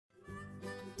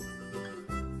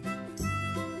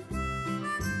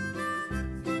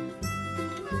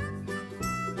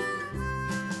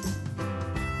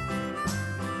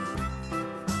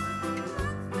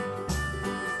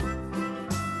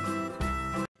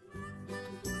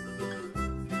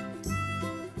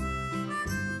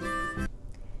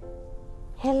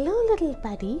Hello little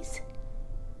buddies,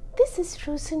 this is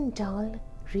Frozendoll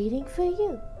reading for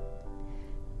you.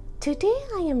 Today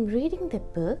I am reading the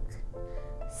book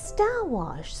Star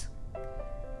Wars,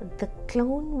 The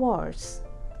Clone Wars,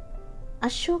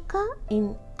 Ashoka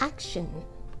in Action.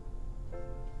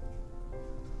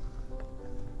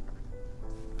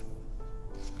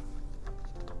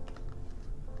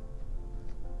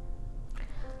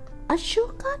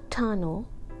 Ashoka Tano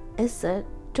is a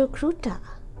Togruta.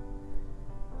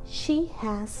 She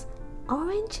has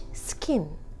orange skin,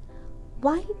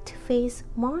 white face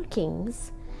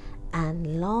markings,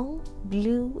 and long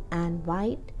blue and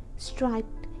white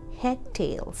striped head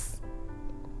tails.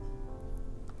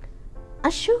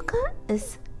 Ashoka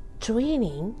is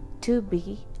training to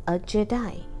be a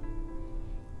Jedi.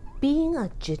 Being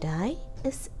a Jedi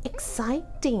is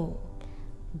exciting,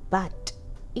 but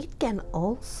it can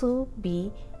also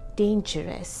be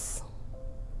dangerous.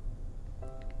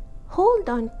 Hold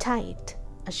on tight,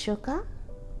 Ashoka.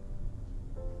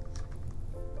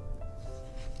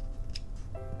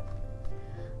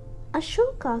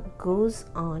 Ashoka goes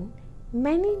on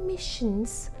many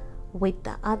missions with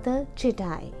the other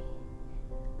Jedi.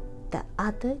 The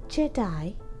other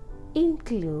Jedi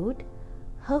include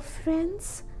her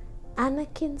friends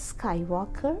Anakin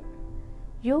Skywalker,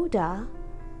 Yoda,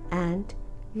 and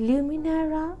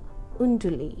Luminara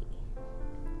Unduli.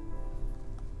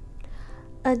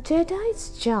 A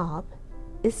Jedi's job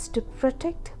is to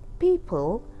protect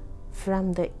people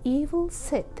from the evil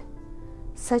Sith,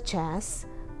 such as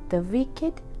the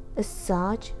wicked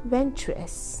Asajj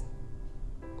Ventress.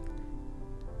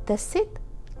 The Sith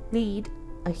lead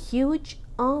a huge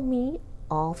army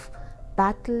of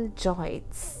battle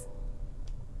droids.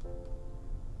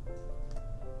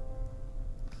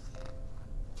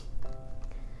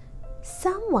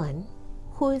 Someone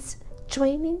who is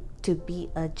training to be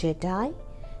a Jedi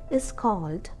is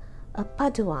called a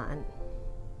Padawan.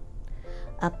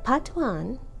 A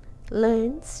Padawan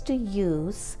learns to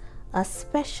use a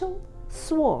special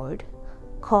sword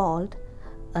called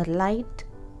a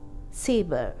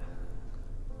lightsaber.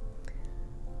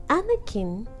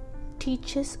 Anakin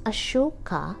teaches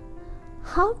Ashoka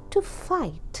how to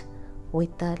fight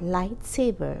with a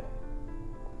lightsaber.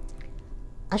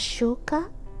 Ashoka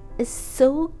is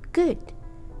so good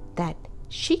that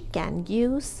she can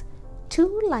use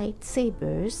 2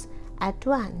 lightsabers at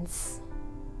once.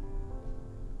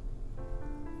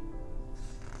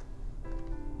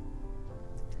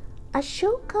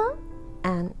 Ashoka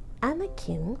and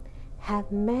Anakin have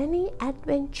many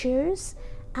adventures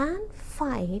and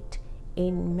fight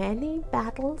in many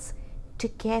battles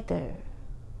together.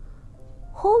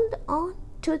 Hold on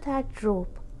to that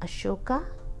rope, Ashoka.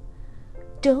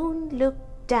 Don't look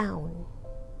down.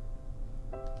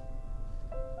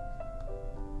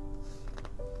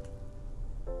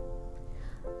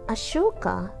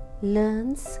 Ashoka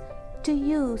learns to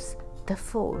use the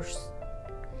Force.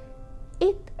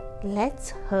 It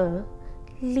lets her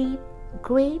leap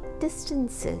great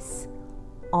distances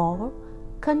or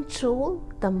control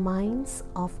the minds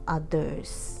of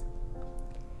others.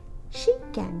 She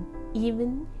can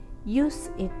even use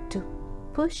it to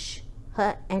push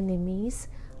her enemies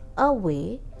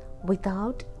away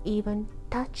without even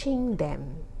touching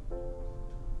them.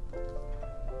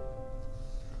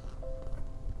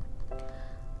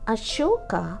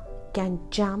 Ashoka can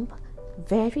jump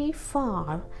very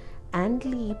far and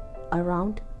leap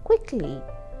around quickly.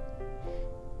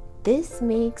 This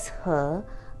makes her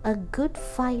a good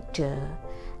fighter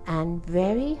and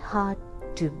very hard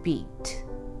to beat.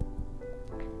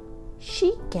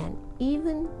 She can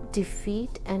even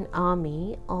defeat an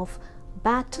army of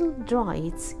battle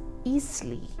droids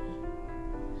easily.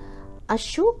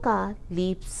 Ashoka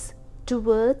leaps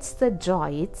towards the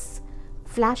droids,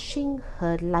 flashing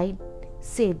her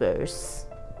lightsabers.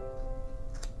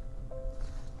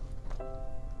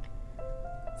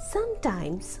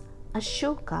 Sometimes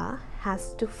Ashoka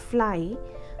has to fly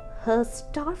her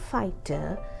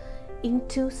starfighter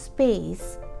into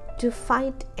space to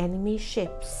fight enemy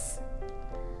ships.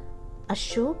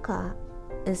 Ashoka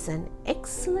is an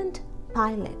excellent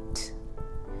pilot.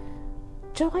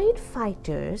 Droid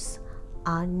fighters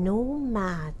are no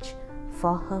match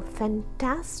for her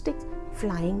fantastic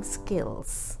flying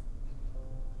skills.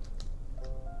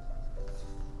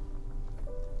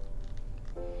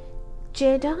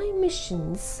 Jedi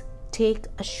missions take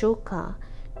Ashoka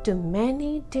to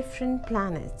many different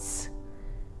planets.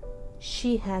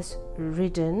 She has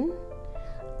ridden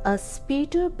a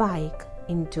speeder bike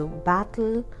into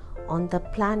battle on the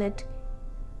planet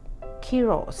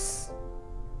Kyros.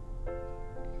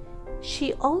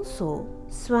 She also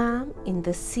swam in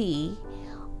the sea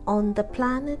on the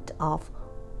planet of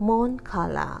Mon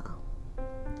Cala.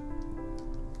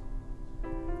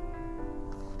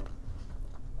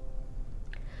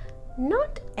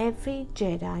 Not every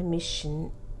Jedi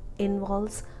mission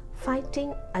involves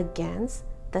fighting against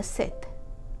the Sith.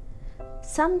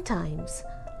 Sometimes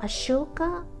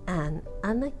Ashoka and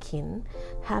Anakin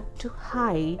have to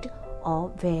hide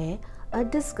or wear a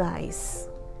disguise.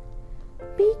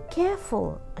 Be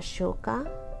careful, Ashoka.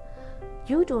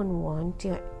 You don't want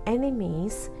your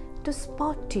enemies to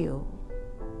spot you.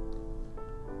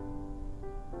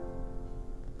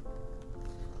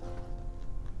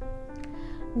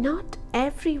 Not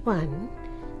everyone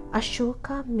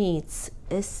Ashoka meets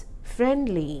is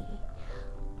friendly.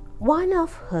 One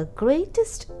of her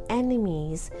greatest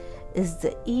enemies is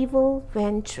the evil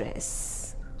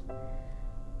Ventress.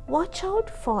 Watch out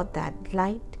for that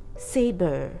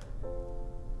lightsaber.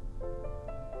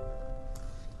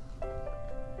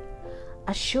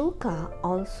 Ashoka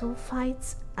also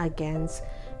fights against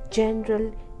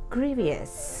General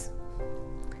Grievous.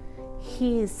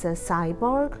 He is a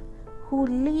cyborg who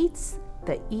leads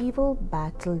the evil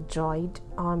battle droid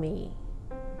army.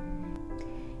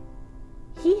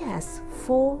 He has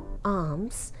 4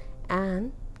 arms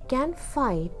and can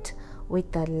fight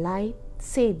with a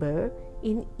lightsaber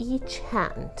in each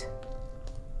hand.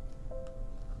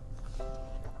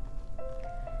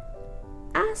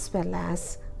 As well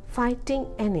as fighting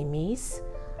enemies,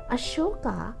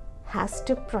 Ashoka has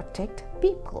to protect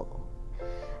people.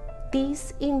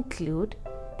 These include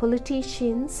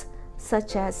politicians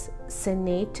such as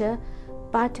Senator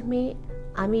Padme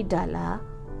Amidala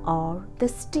or the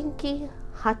stinky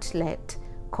Huttlet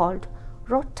called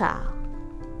Rota.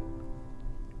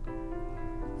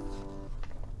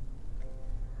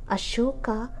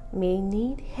 Ashoka may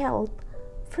need help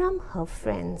from her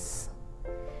friends.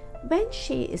 When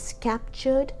she is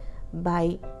captured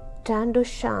by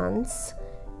Trandoshans,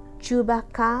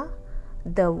 Chewbacca,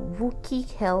 the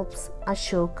Wookiee helps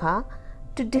Ashoka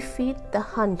to defeat the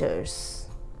hunters.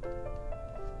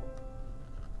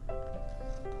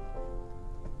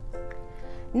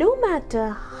 No matter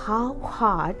how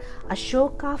hard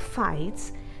Ashoka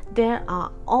fights, there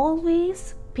are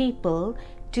always people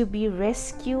to be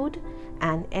rescued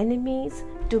and enemies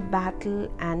to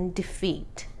battle and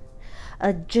defeat.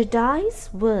 A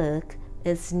Jedi's work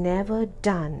is never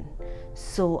done,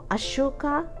 so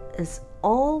Ashoka is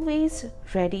always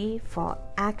ready for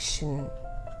action.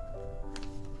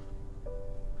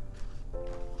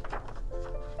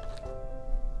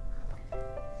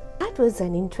 That was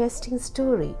an interesting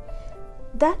story.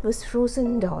 That was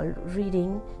Frozendoll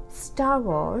reading Star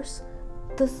Wars,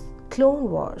 The Clone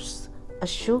Wars,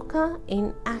 Ashoka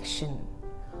in Action.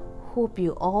 Hope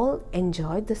you all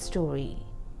enjoyed the story.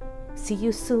 See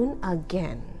you soon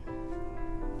again.